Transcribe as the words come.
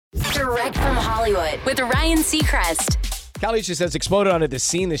Direct from Hollywood with Ryan Seacrest. Uchis has exploded onto the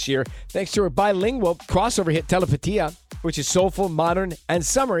scene this year thanks to her bilingual crossover hit Telepatia, which is soulful, modern, and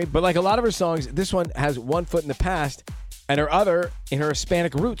summery. But like a lot of her songs, this one has one foot in the past and her other in her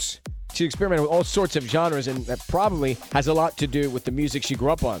Hispanic roots. She experimented with all sorts of genres, and that probably has a lot to do with the music she grew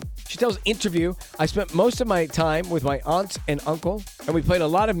up on. She tells Interview, I spent most of my time with my aunt and uncle, and we played a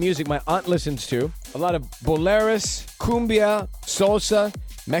lot of music my aunt listens to. A lot of boleros, cumbia, salsa,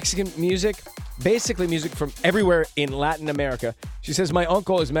 Mexican music, basically music from everywhere in Latin America. She says my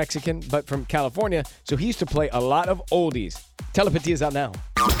uncle is Mexican, but from California, so he used to play a lot of oldies. Telepatia is out now.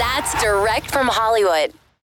 That's Direct from Hollywood.